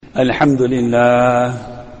الحمد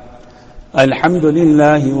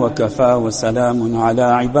لله وكفى وسلام على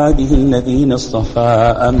عباده الذين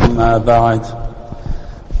اصطفى أما بعد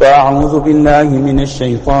فأعوذ بالله من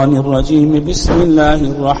الشيطان الرجيم بسم الله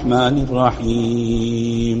الرحمن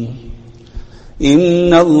الرحيم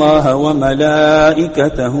إن الله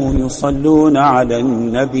وملائكته يصلون على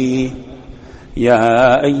النبي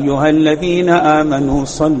يا أيها الذين آمنوا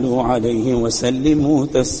صلوا عليه وسلموا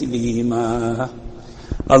تسليما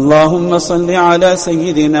اللهم صل على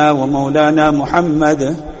سيدنا ومولانا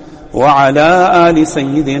محمد وعلى آل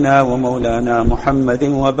سيدنا ومولانا محمد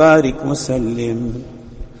وبارك وسلم.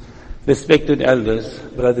 Respected elders,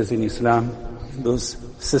 brothers in Islam, those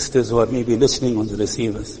sisters who are maybe listening on the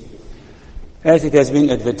receivers, as it has been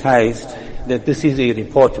advertised that this is a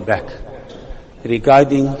report back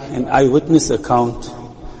regarding an eyewitness account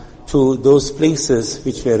to those places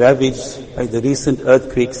which were ravaged by the recent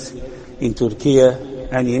earthquakes in Turkey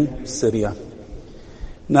and in Syria.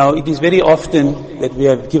 Now, it is very often that we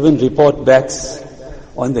have given report backs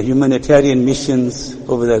on the humanitarian missions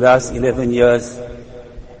over the last 11 years.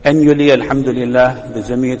 Annually, alhamdulillah, the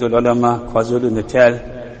Jamiatul Ulama KwaZulu-Natal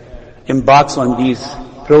embarks on these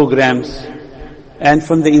programs, and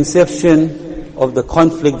from the inception of the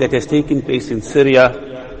conflict that has taken place in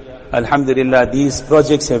Syria, alhamdulillah, these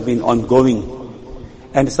projects have been ongoing.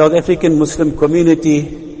 And the South African Muslim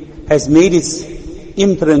community has made its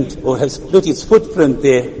imprint or has put its footprint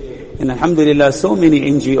there. And alhamdulillah, so many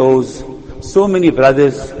NGOs, so many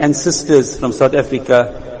brothers and sisters from South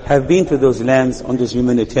Africa have been to those lands on those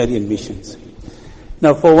humanitarian missions.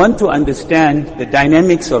 Now, for one to understand the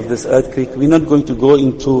dynamics of this earthquake, we're not going to go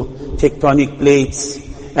into tectonic plates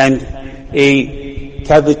and a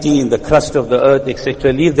cavity in the crust of the earth,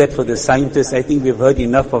 etc. Leave that for the scientists. I think we've heard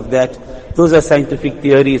enough of that. Those are scientific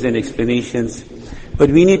theories and explanations. But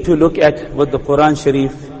we need to look at what the Quran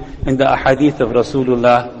Sharif and the ahadith of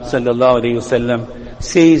Rasulullah sallallahu alayhi wasallam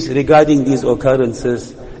says regarding these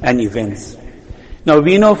occurrences and events. Now,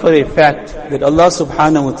 we know for a fact that Allah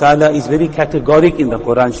subhanahu wa ta'ala is very categoric in the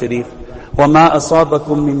Quran Sharif. وَمَا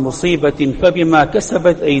أَصَابَكُم مِّن مُّصِيبَةٍ فَبِمَا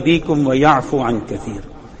كَسَبَتْ أَيْدِيكُمْ وَيَعْفُ عَنْ كَثِيرٍ.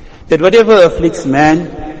 That whatever afflicts man,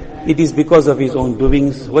 it is because of his own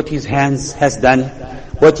doings, what his hands has done,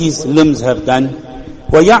 what his limbs have done.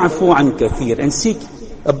 وَيَعْفُ عَنْ كَثِيرٍ, and seek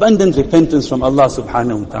abundant repentance from Allah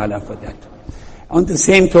subhanahu wa ta'ala for that. On the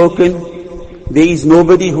same token, there is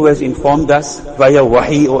nobody who has informed us via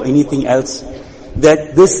wahi or anything else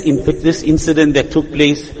that this incident that took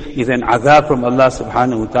place is an azab from Allah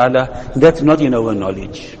subhanahu wa ta'ala. That's not in our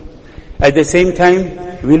knowledge. At the same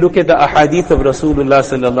time, we look at the ahadith of Rasulullah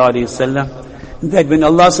sallallahu alayhi wasallam, that when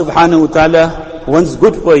Allah subhanahu wa ta'ala wants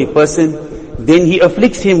good for a person, then He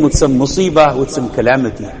afflicts him with some musibah, with some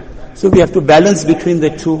calamity. So we have to balance between the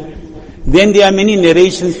two. Then there are many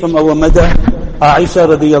narrations from our mother, Aisha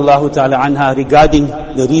radiyallahu ta'ala anha, regarding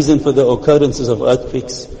the reason for the occurrences of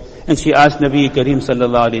earthquakes. And she asked Nabi Kareem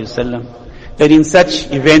sallallahu alayhi wasallam that in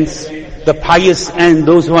such events, the pious and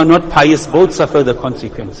those who are not pious both suffer the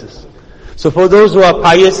consequences. So for those who are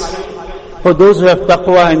pious, for those who have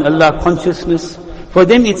taqwa and Allah consciousness, for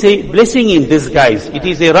them it's a blessing in disguise. It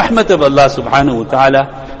is a rahmat of Allah subhanahu wa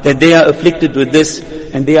ta'ala that they are afflicted with this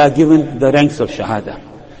and they are given the ranks of shahada.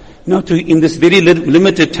 Now, in this very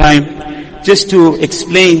limited time, just to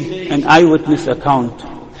explain an eyewitness account,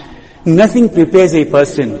 nothing prepares a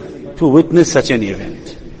person to witness such an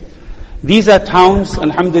event. These are towns,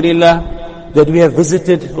 alhamdulillah, that we have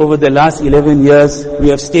visited over the last 11 years. We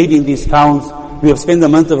have stayed in these towns. We have spent the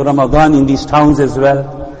month of Ramadan in these towns as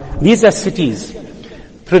well. These are cities,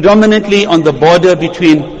 predominantly on the border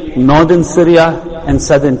between northern Syria and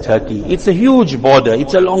southern Turkey. It's a huge border.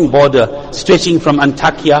 It's a long border stretching from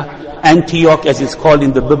Antakya, Antioch as it's called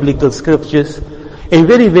in the biblical scriptures. A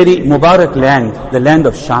very, very Mubarak land, the land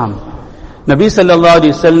of Sham. Nabi sallallahu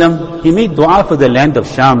alayhi wasallam, he made dua for the land of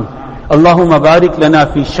Sham. Allahumma barik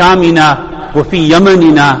lana fi Shamina wa fi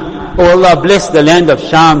Yamanina. Oh Allah, bless the land of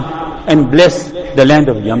Sham and bless the land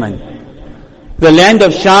of Yemen. The land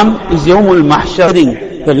of Sham is Yawmul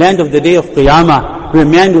Mahsharing, the land of the day of Qiyamah, where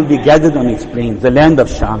man will be gathered on its plains, the land of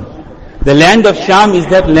Sham. The land of Sham is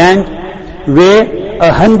that land where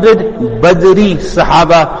 100 Badri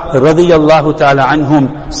Sahaba radiyallahu ta'ala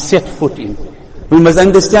anhum set foot in. We must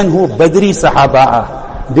understand who Badri Sahaba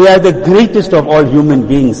are. They are the greatest of all human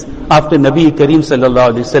beings after Nabi Kareem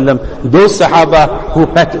sallallahu alayhi wasallam, those Sahaba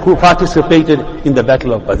who participated in the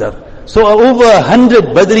battle of Badr. So over 100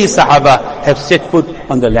 Badri Sahaba have set foot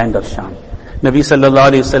on the land of Sham. Nabi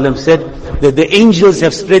sallallahu alayhi wasallam said that the angels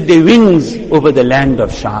have spread their wings over the land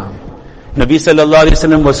of Sham. Nabi sallallahu alayhi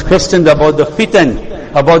wasallam was questioned about the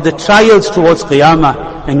fitan, about the trials towards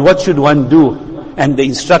Qiyamah. and what should one do? And the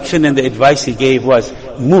instruction and the advice he gave was,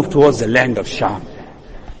 move towards the land of Sham.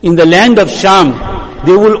 In the land of Sham,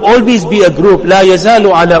 there will always be a group, لا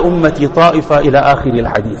يزال على أمتي طائفة إلى آخر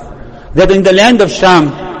الحديث. That in the land of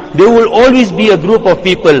Sham, there will always be a group of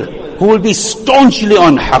people who will be staunchly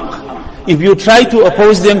on haqq. If you try to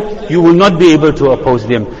oppose them, you will not be able to oppose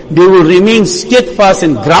them. They will remain steadfast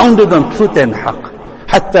and grounded on truth and haqq.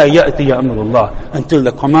 حتى يأتي أمر الله, until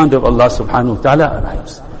the command of Allah subhanahu wa ta'ala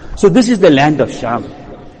arrives. So this is the land of Sham.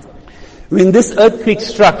 When this earthquake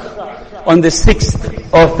struck on the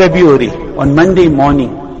 6th of February, on Monday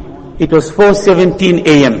morning, it was 4:17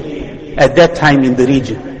 a.m. at that time in the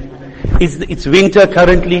region. It's winter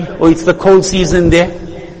currently, or it's the cold season there.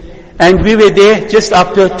 And we were there just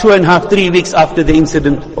after 2.5, 3 weeks after the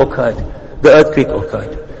incident occurred, the earthquake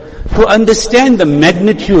occurred. To understand the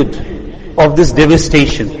magnitude of this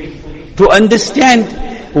devastation, to understand,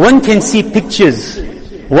 one can see pictures,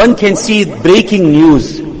 one can see breaking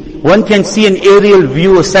news, one can see an aerial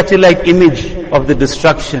view, a satellite image of the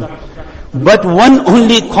destruction. But one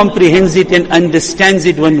only comprehends it and understands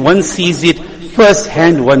it when one sees it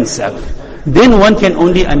first-hand oneself. Then one can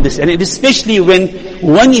only understand it, especially when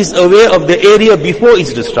one is aware of the area before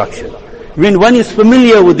its destruction. When one is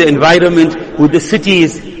familiar with the environment, with the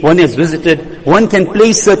cities one has visited, one can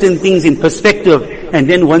place certain things in perspective, and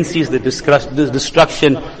then one sees the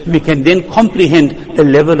destruction, we can then comprehend the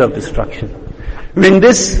level of destruction. When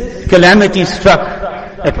this calamity struck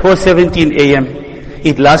at 4:17 a.m.,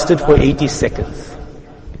 it lasted for 80 seconds.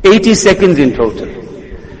 80 seconds in total.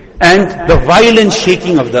 And the violent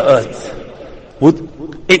shaking of the earth,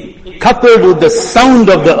 coupled with the sound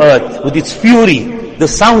of the earth, with its fury, the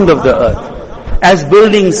sound of the earth, as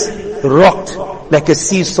buildings rocked like a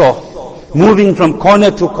seesaw, moving from corner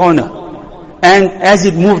to corner, and as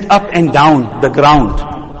it moved up and down the ground,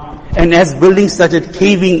 and as buildings started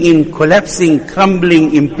caving in, collapsing,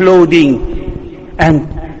 crumbling, imploding, and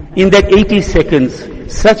in that 80 seconds,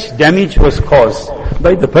 such damage was caused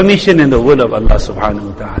by the permission and the will of Allah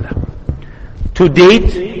subhanahu wa ta'ala. To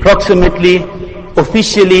date, approximately,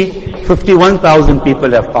 officially, 51,000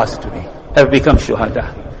 people have passed away, have become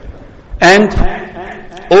shuhada. And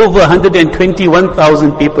over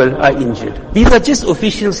 121,000 people are injured. These are just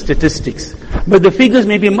official statistics, but the figures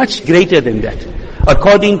may be much greater than that.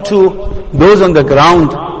 According to those on the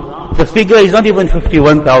ground, the figure is not even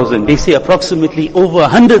 51,000. They say approximately over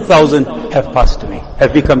 100,000 have passed away,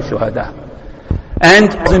 have become shuhada. And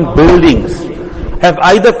buildings have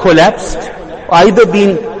either collapsed, either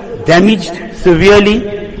been damaged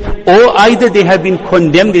severely, or either they have been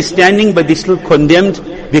condemned, they're standing but they're still condemned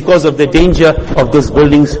because of the danger of those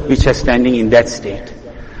buildings which are standing in that state.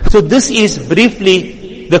 So this is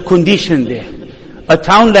briefly the condition there. A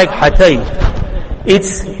town like Hatay,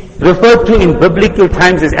 it's referred to in biblical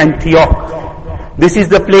times as Antioch. This is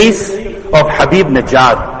the place of Habib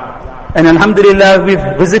Najjar. And alhamdulillah,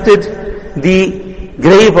 we've visited the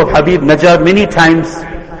grave of Habib Najjar many times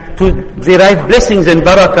to derive blessings and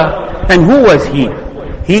barakah. And who was he?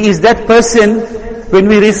 He is that person, when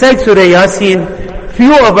we recite Surah Yasin,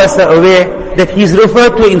 few of us are aware that he is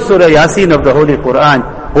referred to in Surah Yasin of the Holy Quran.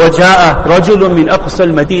 وَجَاءَ رَجُلٌ مِّنْ أَقْصَى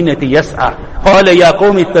الْمَدِينَةِ يَسْعَى قَالَ يَا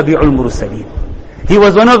قَوْمِ اتَّبِعُوا الْمُرْسَلِينَ. He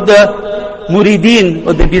was one of the murideen,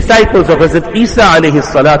 or the disciples of Hazrat Isa alayhi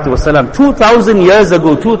salatu wasalam, 2,000 years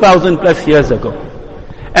ago, 2,000 plus years ago.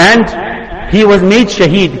 And he was made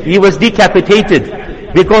shaheed, he was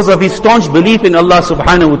decapitated because of his staunch belief in Allah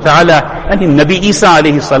subhanahu wa ta'ala and in Nabi Isa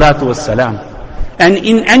alayhi salatu wasalam. And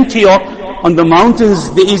in Antioch, on the mountains,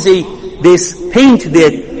 there's paint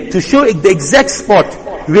there to show the exact spot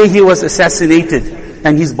where he was assassinated,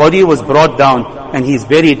 and his body was brought down and he's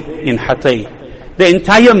buried in Hatay. The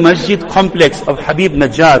entire masjid complex of Habib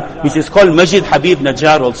Najjar, which is called Masjid Habib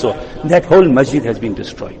Najjar also, that whole masjid has been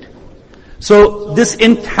destroyed. So this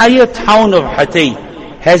entire town of Hatay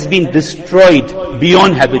has been destroyed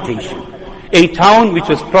beyond habitation. A town which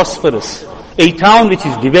was prosperous, a town which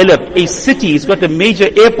is developed, a city, it's got a major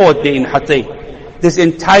airport there in Hatay. This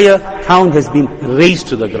entire town has been razed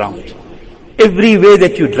to the ground. Everywhere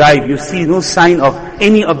that you drive, you see no sign of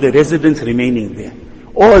any of the residents remaining there.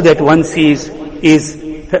 All that one sees is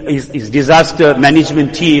disaster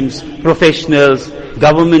management teams, professionals,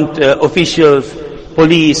 government officials,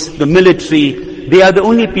 police, the military. They are the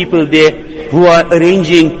only people there who are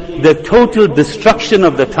arranging the total destruction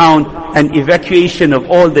of the town and evacuation of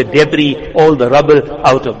all the debris, all the rubble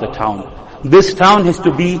out of the town. This town has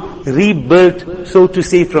to be rebuilt, so to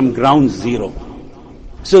say, from ground zero.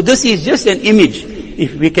 So this is just an image.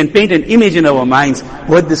 If we can paint an image in our minds,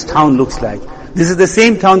 what this town looks like. This is the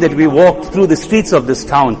same town that we walked through the streets of this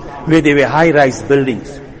town, where there were high-rise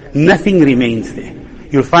buildings. nothing remains there.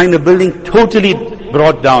 You'll find a building totally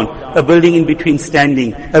brought down, a building in between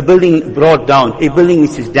standing, a building brought down, a building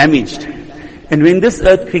which is damaged. And when this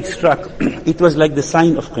earthquake struck, it was like the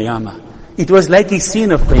sign of Qiyamah. It was like a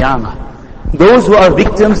scene of Qiyamah. Those who are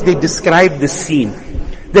victims, they describe this scene.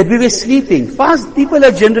 That we were sleeping. Fast people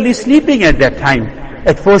are generally sleeping at that time,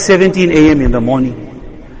 at 4:17 a.m. in the morning.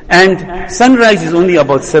 And sunrise is only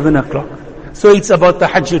about 7 o'clock. So it's about the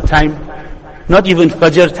Tahajjud time, not even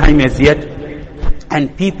Fajr time as yet.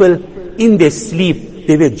 And people in their sleep,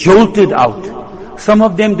 they were jolted out. Some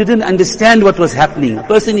of them didn't understand what was happening. A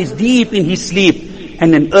person is deep in his sleep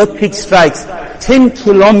and an earthquake strikes 10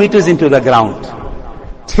 kilometers into the ground.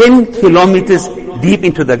 10 kilometers deep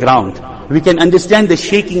into the ground. We can understand the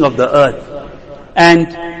shaking of the earth.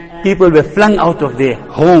 And people were flung out of their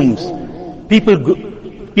homes. People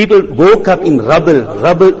woke up in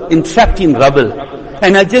rubble, entrapped in rubble.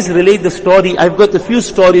 And I'll just relate the story. I've got a few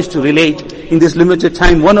stories to relate in this limited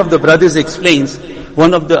time. One of the brothers explains,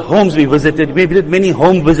 one of the homes we visited, we did many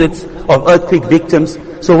home visits of earthquake victims.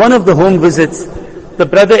 So one of the home visits, the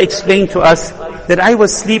brother explained to us that I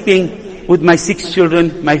was sleeping with my 6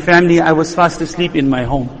 children, my family, I was fast asleep in my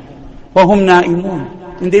home. وَهُمْ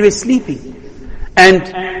نَائِمُونَ. And they were sleeping.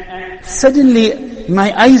 And suddenly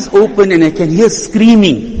my eyes open and I can hear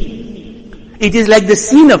screaming. It is like the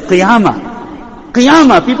scene of Qiyamah.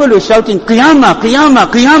 Qiyamah, people were shouting, Qiyamah,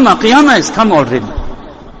 Qiyamah, Qiyamah, Qiyamah has come already.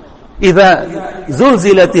 إِذَا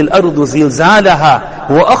زُلْزِلَتِ الْأَرْضُ زِلْزَالَهَا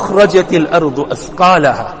وَأَخْرَجَتِ الْأَرْضُ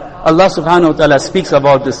أَثْقَالَهَا. Allah subhanahu wa ta'ala speaks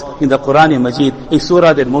about this in the Quran Majid, a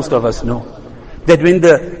surah that most of us know. That when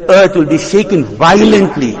the earth will be shaken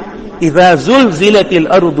violently, إِذَا زُلْزِلَتِ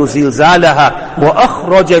الْأَرْضُ زِلْزَالَهَا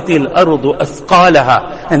وَأَخْرَجَتِ الْأَرْضُ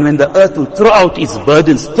أَثْقَالَهَا. And when the earth will throw out its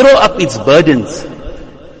burdens, throw up its burdens.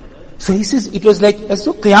 So he says, it was like as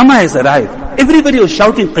though Qiyamah has arrived. Everybody was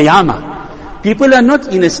shouting Qiyamah. People are not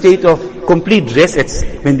in a state of complete dress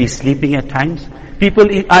when they're sleeping at times. People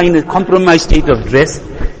are in a compromised state of dress.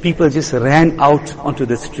 People just ran out onto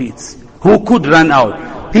the streets. Who could run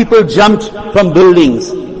out? People jumped from buildings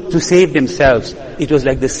to save themselves. It was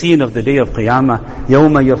like the scene of the day of Qiyamah.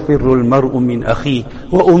 يَوْمَ يَفِرُّ الْمَرْءُ مِنْ أَخِيهِ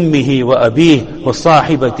وَأُمِّهِ وَأَبِيهِ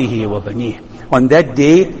وَصَاحِبَتِهِ وَبَنِيهِ. On that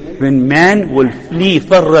day, when man will flee,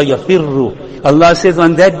 فَرَّ يَفِرُّ. Allah says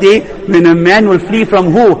on that day, when a man will flee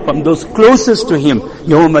from who? From those closest to him.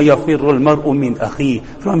 يَوْمَ يَفِرُّ الْمَرْءُ مِنْ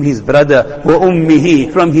أَخِيهِ. From his brother.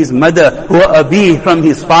 وَأُمِّهِ. From his mother. وَأَبِيهِ. From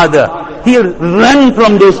his father. He'll run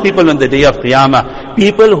from those people on the day of Qiyamah.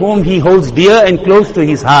 People whom he holds dear and close to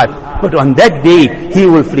his heart. But on that day, he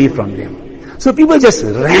will flee from them. So people just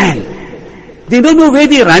ran. They don't know where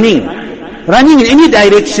they're running. Running in any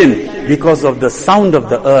direction because of the sound of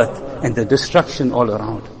the earth and the destruction all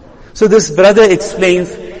around. So this brother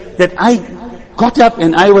explains that I got up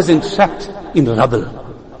and I was entrapped in rubble.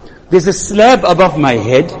 There's a slab above my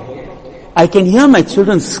head. I can hear my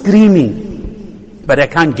children screaming, but I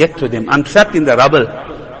can't get to them. I'm trapped in the rubble.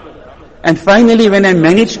 And finally, when I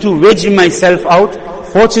managed to wedge myself out,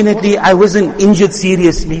 fortunately, I wasn't injured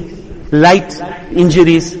seriously. Light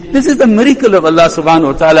injuries. This is the miracle of Allah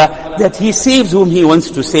subhanahu wa ta'ala, that He saves whom He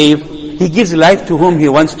wants to save. He gives life to whom He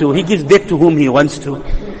wants to. He gives death to whom He wants to.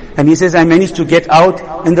 And He says, I managed to get out,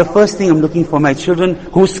 and the first thing I'm looking for my children,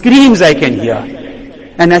 whose screams I can hear.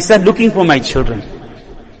 And I start looking for my children.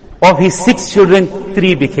 Of his 6 children,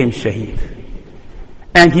 3 became shaheed.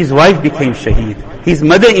 And his wife became shaheed. His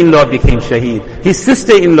mother-in-law became shaheed. His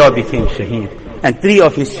sister-in-law became shaheed. And 3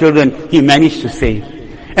 of his children he managed to save.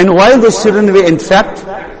 And while those children were entrapped,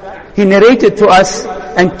 he narrated to us,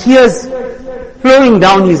 and tears flowing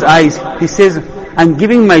down his eyes, he says, I'm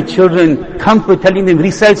giving my children comfort, telling them,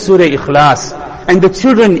 recite Surah Ikhlas. And the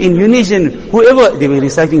children in unison, whoever, they were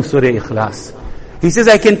reciting Surah Ikhlas. He says,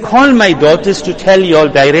 I can call my daughters to tell you all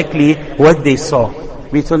directly what they saw.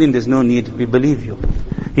 We told him, there's no need, we believe you.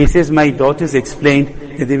 He says, my daughters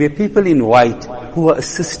explained that there were people in white who were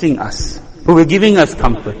assisting us, who were giving us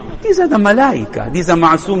comfort. These are the malaika, these are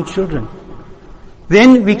ma'asum children.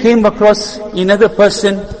 Then we came across another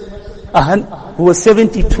person who was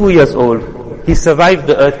 72 years old. He survived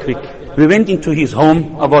the earthquake. We went into his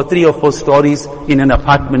home, about 3 or 4 stories in an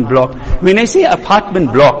apartment block. When I say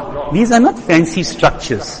apartment block, these are not fancy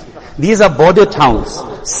structures. These are border towns,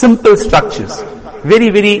 simple structures. Very,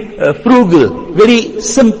 very frugal, very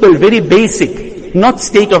simple, very basic, not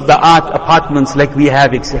state-of-the-art apartments like we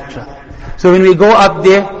have, etc. So when we go up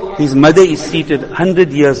there, his mother is seated,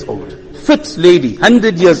 100 years old. Fit lady,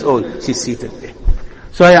 100 years old, she's seated there.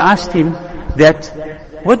 So I asked him that,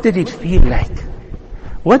 what did it feel like?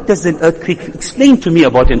 What does an earthquake, explain to me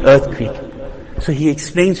about an earthquake. So he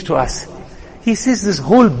explains to us. He says this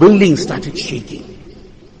whole building started shaking.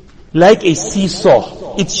 Like a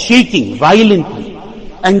seesaw. It's shaking violently.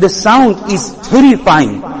 And the sound is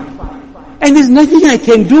terrifying. And there's nothing I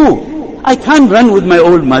can do. I can't run with my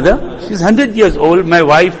old mother. She's 100 years old, my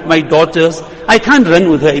wife, my daughters. I can't run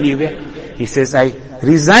with her anywhere. He says, I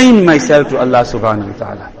resign myself to Allah subhanahu wa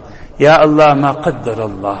ta'ala. Ya Allah, ma qaddar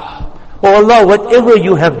Allah. Oh Allah, whatever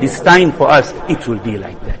you have destined for us, it will be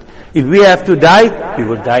like that. If we have to die, we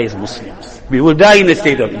will die as Muslims. We will die in a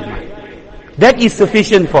state of iman. That is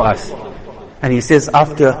sufficient for us. And he says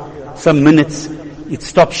after some minutes, it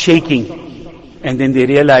stopped shaking. And then they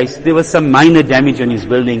realized there was some minor damage on his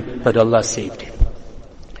building, but Allah saved him.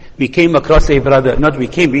 We came across a brother,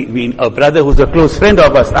 a brother who's a close friend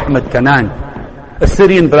of us, Ahmed Kanan, a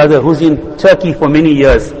Syrian brother who's in Turkey for many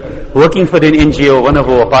years, working for an NGO, one of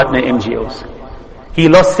our partner NGOs. He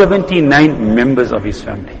lost 79 members of his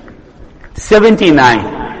family. 79.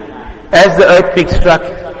 As the earthquake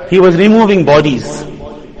struck, he was removing bodies,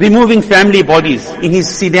 removing family bodies in his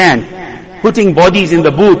sedan, putting bodies in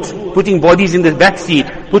the boot, putting bodies in the back seat,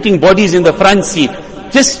 putting bodies in the front seat,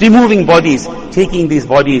 just removing bodies, taking these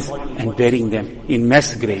bodies and burying them in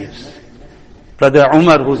mass graves. Brother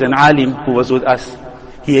Umar, who's an alim who was with us,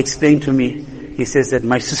 he explained to me, he says that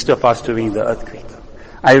my sister passed away in the earthquake.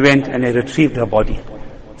 I went and I retrieved her body.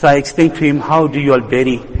 So I explained to him, how do you all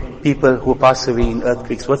bury people who pass away in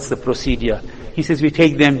earthquakes? What's the procedure? He says, we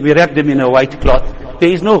take them, we wrap them in a white cloth. There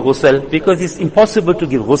is no ghusl, because it's impossible to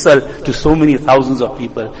give ghusl to so many thousands of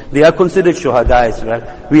people. They are considered shuhada as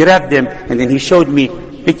well. We wrap them, and then he showed me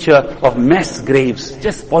picture of mass graves,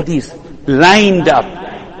 just bodies lined up.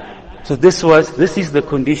 So this is the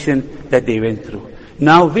condition that they went through.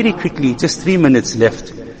 Now very quickly, just 3 minutes left.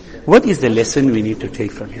 What is the lesson we need to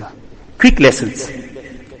take from here? Quick lessons.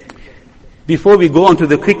 Before we go on to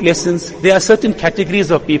the quick lessons, there are certain categories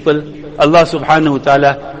of people, Allah subhanahu wa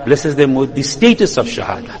ta'ala blesses them with the status of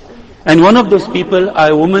shahada. And one of those people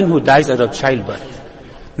are a woman who dies out of childbirth.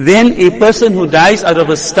 Then a person who dies out of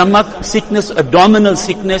a stomach sickness, abdominal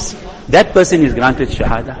sickness, that person is granted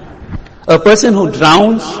shahada. A person who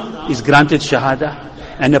drowns is granted shahada.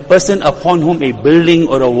 And a person upon whom a building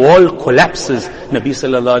or a wall collapses, Nabi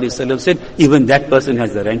sallallahu alayhi wa sallam said, even that person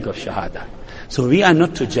has the rank of shahada. So we are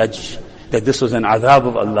not to judge that this was an adhab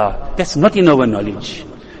of Allah. That's not in our knowledge.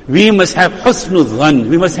 We must have husnul dhan.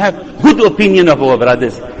 We must have good opinion of our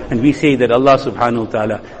brothers. And we say that Allah subhanahu wa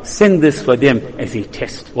ta'ala send this for them as a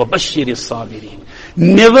test. وَبَشِّرِ الصَّابِرِينَ.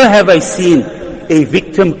 Never have I seen a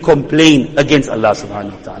victim complain against Allah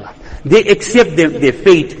subhanahu wa ta'ala. They accept their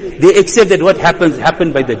fate. They accept that what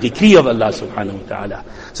happened by the decree of Allah subhanahu wa ta'ala.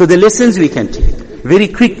 So the lessons we can take. Very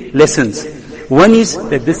quick lessons. One is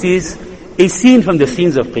that this is a scene from the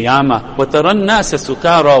scenes of Qiyamah. وَتَرَى النَّاسَ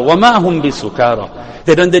سُكَارَى وَمَا هُمْ بِسُكَارَى.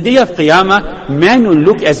 That on the day of Qiyamah, man will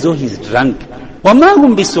look as though he's drunk. وَمَا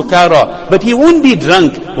هُمْ بِسُكَارَى. But he won't be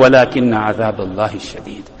drunk. وَلَكِنَّ عَذَابَ اللَّهِ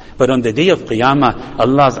الشَّدِيدِ. But on the day of Qiyamah,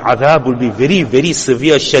 Allah's adhab will be very, very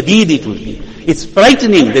severe. Shadeed it will be. It's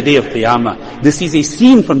frightening, the day of Qiyamah. This is a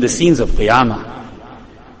scene from the scenes of Qiyamah.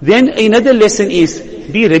 Then another lesson is,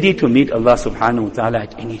 be ready to meet Allah subhanahu wa ta'ala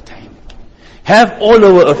at any time. Have all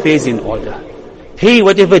our affairs in order. Pay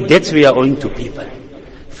whatever debts we are owing to people.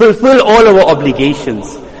 Fulfill all our obligations.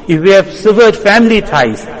 If we have severed family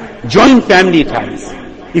ties, join family ties.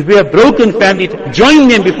 If we have broken family ties, join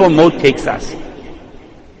them before maut takes us.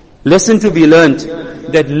 Lesson to be learned,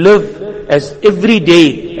 that live as every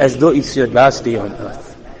day as though it's your last day on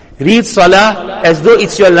earth. Read salah as though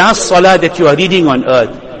it's your last salah that you are reading on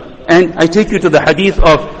earth. And I take you to the hadith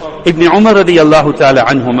of Ibn Umar radiyallahu ta'ala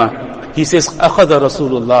anhuma. He says, أَخَذَ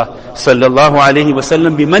رَسُولُ اللَّهِ صَلَّى اللَّهُ عَلَيْهِ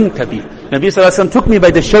وَسَلَّمْ بِمَنْكَبِي. Nabi sallallahu alayhi wa sallam took me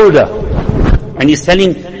by the shoulder. And he's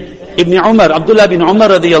telling Ibn Umar, Abdullah bin Umar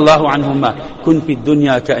radiyallahu anhuma, كُن فِي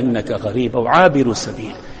الدُّنْيَا كَأَنَّكَ غَرِيبٌ أَوْ عَابِرُ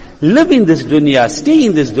سَبِيلٌ. Live in this dunya, stay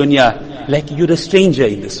in this dunya like you're a stranger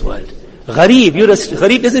in this world. Gharib,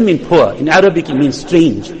 gharib doesn't mean poor. In Arabic it means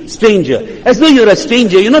stranger. As though you're a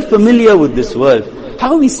stranger, you're not familiar with this world.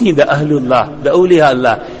 How we see the Ahlullah, the Awliya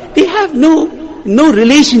Allah, they have no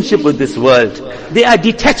relationship with this world. They are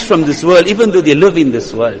detached from this world, even though they live in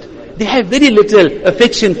this world. They have very little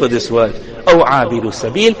affection for this world. أو عابر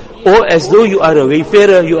سبيل, or as though you are a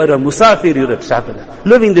wayfarer, you are a musafir, you're a traveler.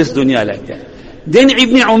 Live in this dunya like that. Then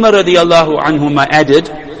Ibn Umar radiyallahu anhuma added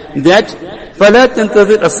that فَلَا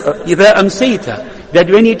تَنْتَظِرْ إِذَا أَمْسَيْتَ. That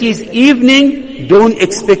when it is evening, don't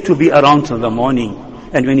expect to be around till the morning.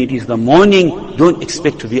 And when it is the morning, don't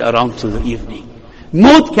expect to be around till the evening.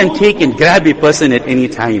 Maut can take and grab a person at any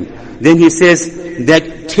time. Then he says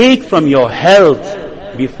that take from your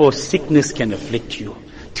health before sickness can afflict you.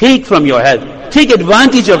 Take from your health. Take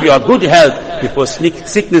advantage of your good health before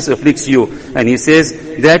sickness afflicts you. And he says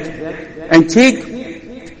that, and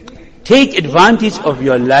take advantage of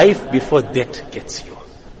your life before death gets you.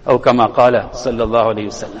 Aw kama qala sallallahu alayhi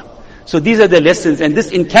wasallam. So these are the lessons, and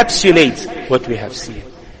this encapsulates what we have seen.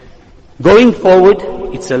 Going forward,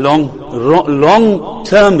 it's a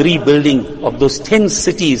long-term rebuilding of those 10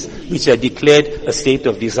 cities which are declared a state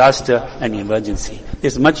of disaster and emergency.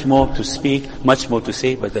 There's much more to speak, much more to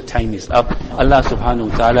say, but the time is up. Allah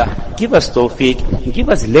subhanahu wa ta'ala give us tawfiq, and give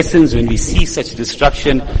us lessons when we see such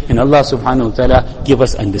destruction, and Allah subhanahu wa ta'ala give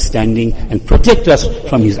us understanding and protect us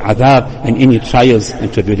from His adhab and any trials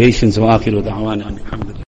and tribulations. Wa akhiru da'wana.